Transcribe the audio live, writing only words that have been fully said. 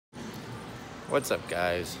What's up,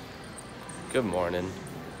 guys? Good morning,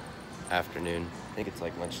 afternoon. I think it's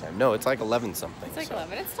like lunchtime. No, it's like 11 something. It's like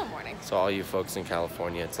 11. It's still morning. So all you folks in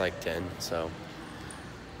California, it's like 10. So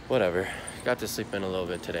whatever. Got to sleep in a little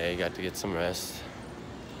bit today. Got to get some rest.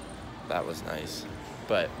 That was nice.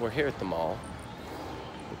 But we're here at the mall.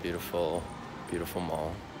 The beautiful, beautiful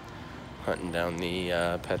mall. Hunting down the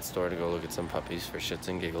pet store to go look at some puppies for shits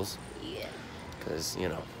and giggles. Yeah. Because, you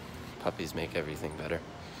know, puppies make everything better.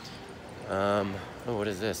 Oh, what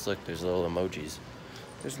is this? Look, there's little emojis.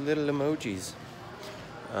 There's little emojis.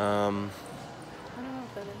 I don't know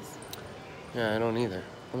what that is. Yeah, I don't either.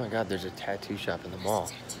 Oh my God, there's a tattoo shop in the mall.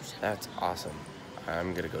 That's awesome.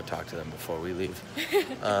 I'm gonna go talk to them before we leave.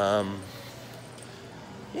 Yeah,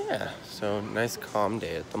 so nice calm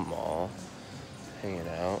day at the mall. Hanging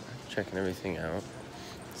out, checking everything out.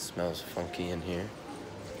 It smells funky in here.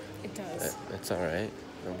 It does. It's all right.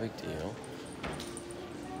 No big deal.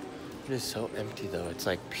 It is so empty though. It's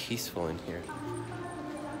like peaceful in here.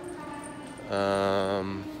 I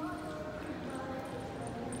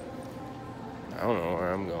don't know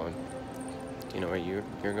where I'm going. Do you know where you're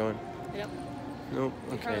going? Yep. Nope.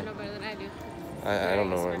 You Okay. probably know better than I do. I don't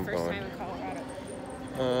know where I'm It's my first going. time in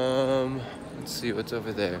Colorado. Let's see what's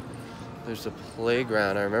over there. There's a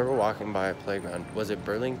playground. I remember walking by a playground. Was it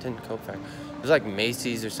Burlington Coat Factory? It was like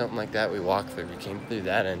Macy's or something like that. We walked through. We came through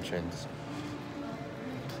that entrance.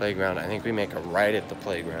 Playground. I think we make a right at the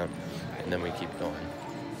playground, and then we keep going.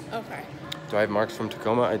 Okay. Do I have marks from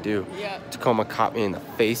Tacoma? I do. Yeah. Tacoma caught me in the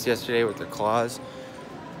face yesterday with their claws.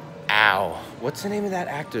 Ow. What's the name of that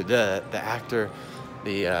actor? The actor,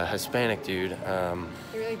 the Hispanic dude. A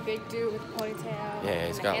really big dude with a ponytail. Yeah,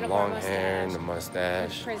 he's and got handlebar long mustache. hair and a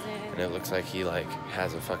mustache. In prison. And it looks like he like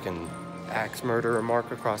has a fucking axe murderer mark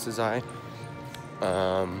across his eye.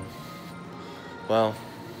 Well,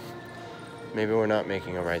 maybe we're not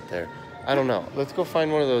making a right there. I don't know. Let's go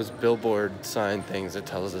find one of those billboard sign things that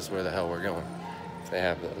tells us where the hell we're going. If they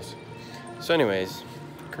have those. So anyways,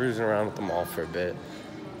 cruising around at the mall for a bit.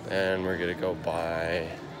 And we're gonna go by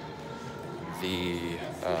the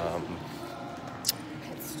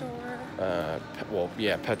Pet store.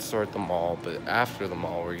 pet store at the mall, but after the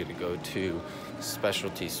mall we're gonna go to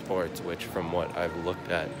Specialty Sports, which from what I've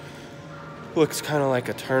looked at looks kind of like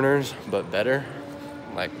a Turner's but better,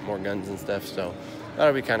 like more guns and stuff. So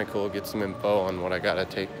that'll be kind of cool. Get some info on what I gotta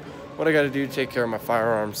do to take care of my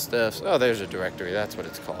firearms stuff. Oh, there's a directory. That's what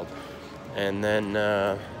it's called. And then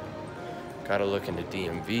gotta look into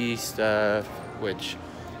DMV stuff, which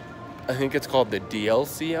I think it's called the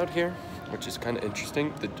DLC out here, which is kind of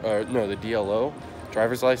interesting. The DLO,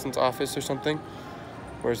 driver's license office or something.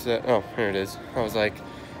 Where's that? Oh, here it is. I was like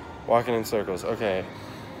walking in circles. Okay,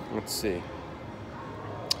 let's see.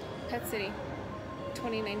 Pet City.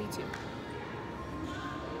 2092.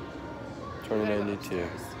 2092.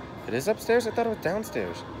 It is upstairs? I thought it was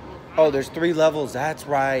downstairs. Oh, there's 3 levels. That's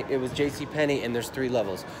right. It was JCPenney and there's 3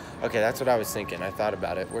 levels. Okay, that's what I was thinking. I thought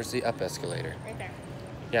about it. Where's the up escalator? Right there.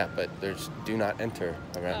 Yeah, but there's do not enter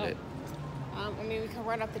around it. I mean, we can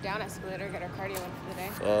run up the down escalator, get our cardio in for the day.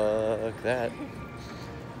 Fuck that.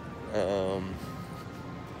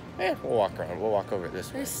 We'll walk around. We'll walk over this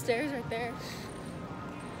way. There's stairs right there.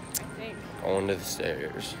 I think. Going to the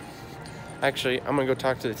stairs. Actually, I'm gonna go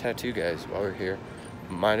talk to the tattoo guys while we're here.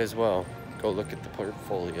 Might as well go look at the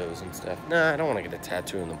portfolios and stuff. Nah, I don't want to get a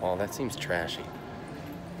tattoo in the mall. That seems trashy.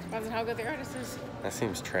 Depends on how good the artist is. That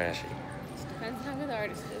seems trashy. Depends on how good the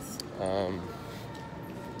artist is.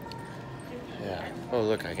 Yeah. Oh,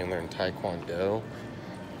 look, I can learn Taekwondo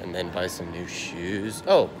and then buy some new shoes.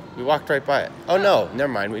 Oh, we walked right by it. Oh, no,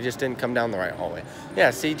 never mind. We just didn't come down the right hallway.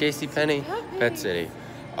 Yeah, see, JCPenney, Pet City.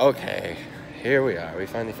 Okay, here we are. We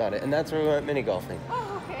finally found it. And that's where we went mini golfing.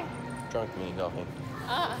 Oh, okay. Drunk mini golfing.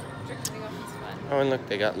 Drinking off is fun. Oh, and look,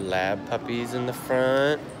 they got lab puppies in the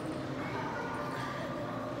front.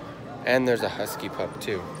 And there's a husky pup,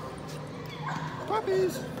 too.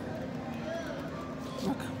 Puppies!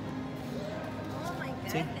 Look. Oh my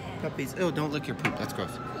See? Puppies. Oh, don't lick your poop. That's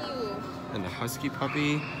gross. Ew. And the husky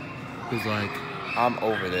puppy who's like, I'm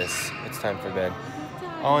over this. It's time for bed.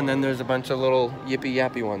 Oh, and then there's a bunch of little yippy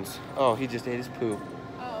yappy ones. Oh, he just ate his poop.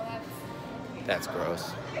 Oh, That's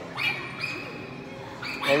gross.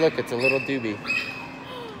 Oh, look, it's a little doobie.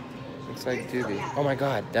 Looks like doobie. Oh my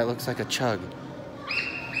God, that looks like a chug.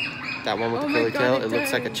 That one with the curly tail, it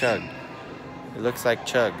looks like a chug. It looks like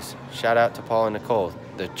chugs. Shout out to Paul and Nicole.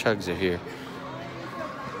 The chugs are here.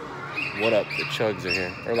 What up? The chugs are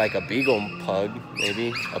here. Or like a beagle pug,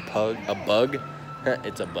 maybe. A pug. A bug.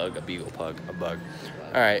 It's a bug. A beagle pug. A bug.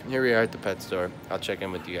 All right, here we are at the pet store. I'll check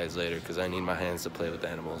in with you guys later because I need my hands to play with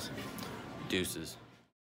animals. Deuces.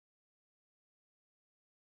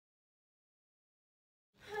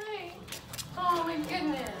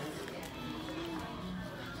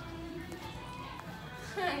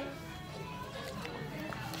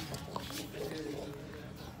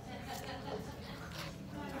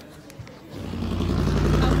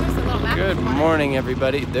 Good morning,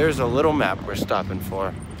 everybody. There's a little map we're stopping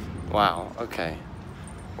for. Wow, okay.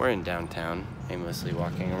 We're in downtown, aimlessly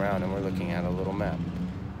walking around, and we're looking at a little map.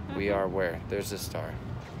 We are where? There's a star.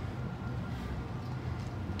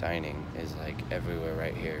 Dining is like everywhere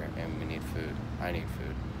right here, and we need food. I need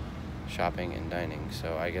food. Shopping and dining.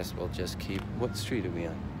 So I guess we'll just keep... What street are we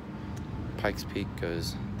on? Pikes Peak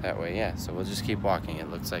goes that way. Yeah, so we'll just keep walking. It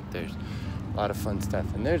looks like there's a lot of fun stuff.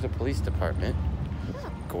 And there's a police department.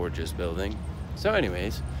 Gorgeous building. So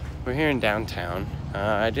anyways, we're here in downtown.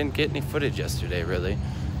 I didn't get any footage yesterday, really.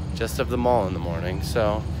 Just of the mall in the morning.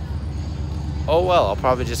 So, oh well. I'll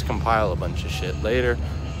probably just compile a bunch of shit later.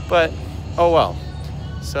 But, oh well.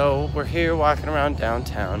 So, we're here walking around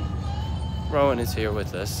downtown. Rowan is here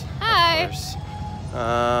with us. Hi. Of course.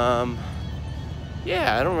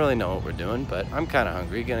 Yeah, I don't really know what we're doing, but I'm kind of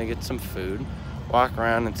hungry. Gonna get some food, walk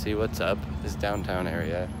around and see what's up. This downtown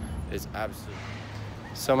area is absolutely...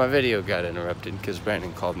 So my video got interrupted because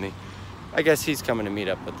Brandon called me. I guess he's coming to meet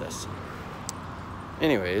up with us.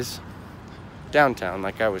 Anyways, downtown,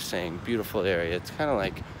 like I was saying, beautiful area. It's kind of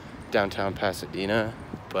like downtown Pasadena,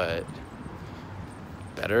 but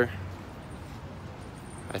better,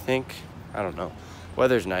 I think. I don't know.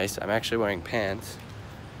 Weather's nice. I'm actually wearing pants,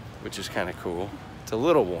 which is kind of cool. It's a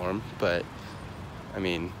little warm, but I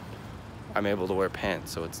mean, I'm able to wear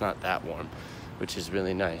pants, so it's not that warm, which is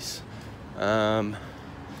really nice.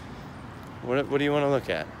 What do you want to look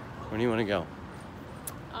at? Where do you want to go?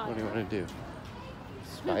 What do you want to do?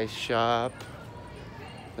 Spice Shop.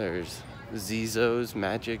 There's Zizos,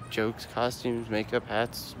 magic, jokes, costumes, makeup,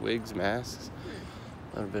 hats, wigs, masks.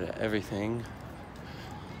 A little bit of everything.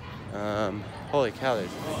 Holy cow, there's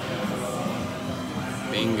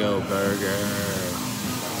Bingo Burger.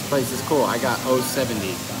 This place is cool. I got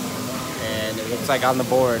 070. And it looks like on the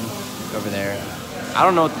board over there. I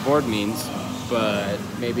don't know what the board means, but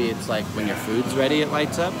maybe it's like when your food's ready, it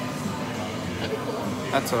lights up.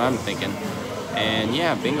 That's what I'm thinking. And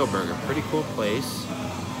yeah, Bingo Burger, pretty cool place.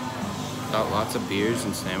 Got lots of beers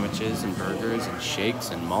and sandwiches and burgers and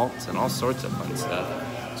shakes and malts and all sorts of fun stuff.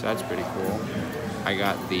 So that's pretty cool. I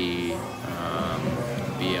got the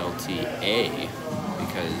BLTA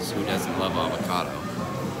because who doesn't love avocado?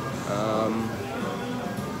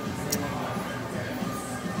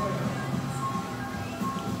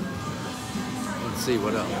 Let's see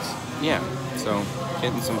what else. Yeah, so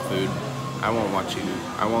getting some food. I won't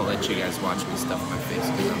let you guys watch me stuff my face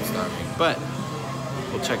because I'm starving. But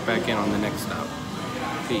we'll check back in on the next stop.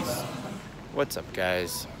 Peace. What's up,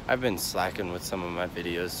 guys? I've been slacking with some of my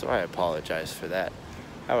videos, so I apologize for that.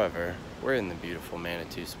 However, we're in the beautiful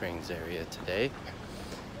Manitou Springs area today.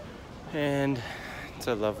 And it's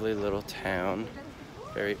a lovely little town,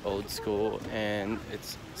 very old school, and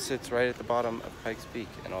it sits right at the bottom of Pikes Peak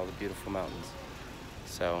and all the beautiful mountains.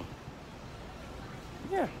 So,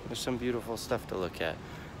 yeah, there's some beautiful stuff to look at.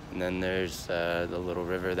 And then there's the little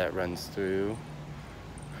river that runs through.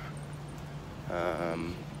 Yeah,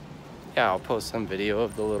 I'll post some video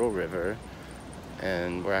of the little river,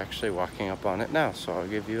 and we're actually walking up on it now, so I'll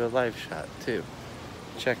give you a live shot too.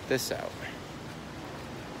 Check this out.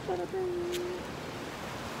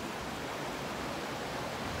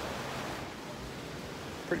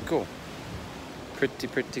 Pretty cool.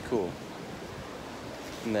 Pretty cool.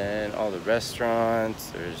 And then all the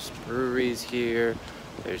restaurants, there's breweries here,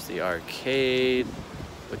 there's the arcade,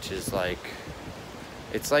 which is like,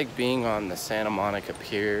 it's like being on the Santa Monica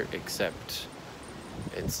Pier, except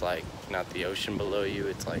it's like not the ocean below you,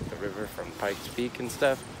 it's like the river from Pikes Peak and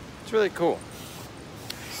stuff. It's really cool.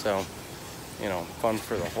 So, you know, fun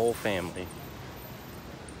for the whole family.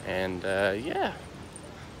 And yeah,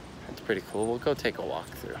 that's pretty cool. We'll go take a walk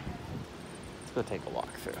through. Let's go take a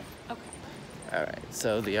walk through. Okay. All right,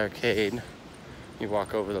 so the arcade, you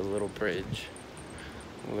walk over the little bridge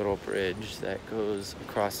that goes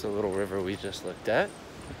across the little river we just looked at.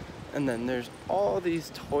 And then there's all these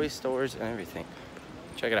toy stores and everything.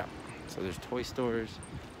 Check it out. So there's toy stores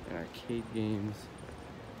and arcade games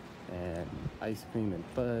and ice cream and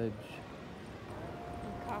fudge.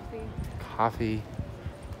 And Coffee.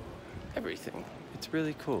 Everything. It's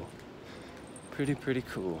really cool. Pretty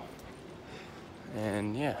cool.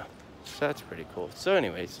 And yeah, so that's pretty cool. So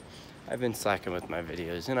anyways, I've been slacking with my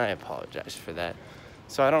videos and I apologize for that.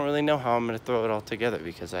 So I don't really know how I'm going to throw it all together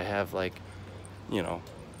because I have like, you know,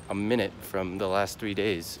 a minute from the last 3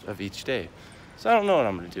 days of each day. So I don't know what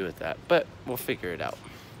I'm going to do with that, but we'll figure it out.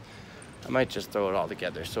 I might just throw it all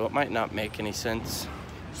together, so it might not make any sense.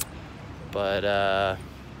 But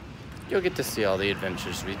you'll get to see all the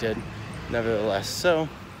adventures we did, nevertheless. So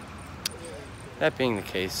that being the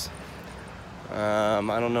case,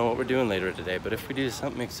 I don't know what we're doing later today, but if we do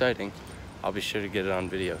something exciting, I'll be sure to get it on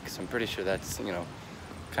video because I'm pretty sure that's, you know,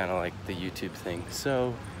 kind of like the YouTube thing.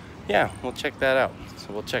 So yeah, we'll check that out.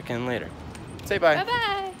 So we'll check in later. Say bye.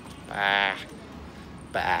 Bye-bye. Bye.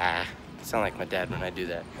 Bye. I sound like my dad when I do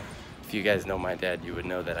that. If you guys know my dad, you would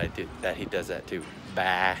know that he does that too.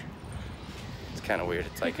 Bye. It's kind of weird.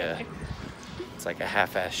 It's like a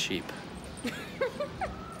half-ass sheep.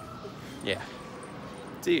 Yeah.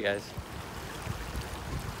 See you guys.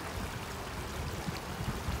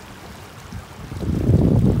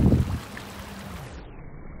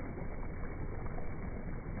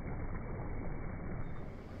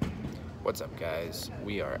 What's up, guys?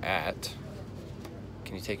 We are at...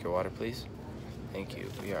 Can you take your water, please? Thank you.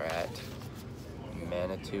 We are at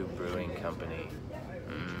Manitou Brewing Company.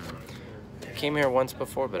 I came here once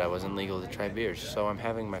before, but I wasn't legal to try beers, so I'm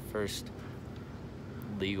having my first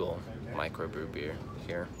legal microbrew beer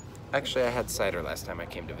here. Actually, I had cider last time I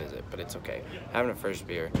came to visit, but it's okay. Having a first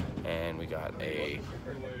beer, and we got a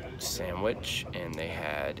sandwich, and they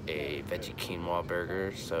had a veggie quinoa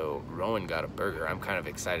burger. So Rowan got a burger. I'm kind of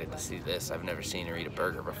excited to see this. I've never seen her eat a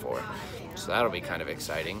burger before, so that'll be kind of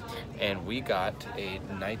exciting. And we got a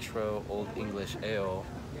nitro Old English ale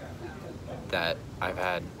that I've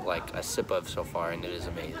had like a sip of so far, and it is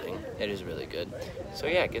amazing. It is really good. So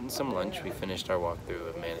yeah, getting some lunch. We finished our walkthrough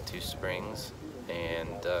of Manitou Springs,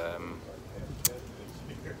 and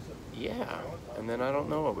yeah, and then I don't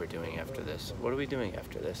know what we're doing after this. What are we doing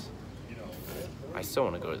after this? I still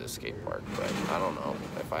want to go to the skate park, but I don't know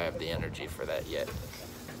if I have the energy for that yet.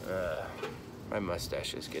 My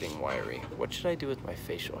mustache is getting wiry. What should I do with my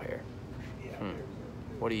facial hair?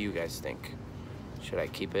 What do you guys think? Should I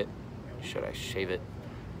keep it? Should I shave it?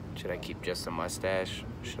 Should I keep just the mustache?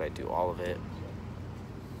 Should I do all of it?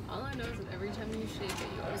 All I know is that every time you shave it,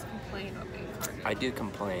 you always complain about being carded. I do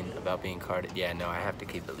complain about being carded. Yeah, no, I have to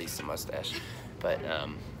keep at least the mustache. But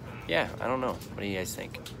yeah, I don't know. What do you guys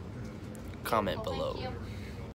think? Comment below. Thank you.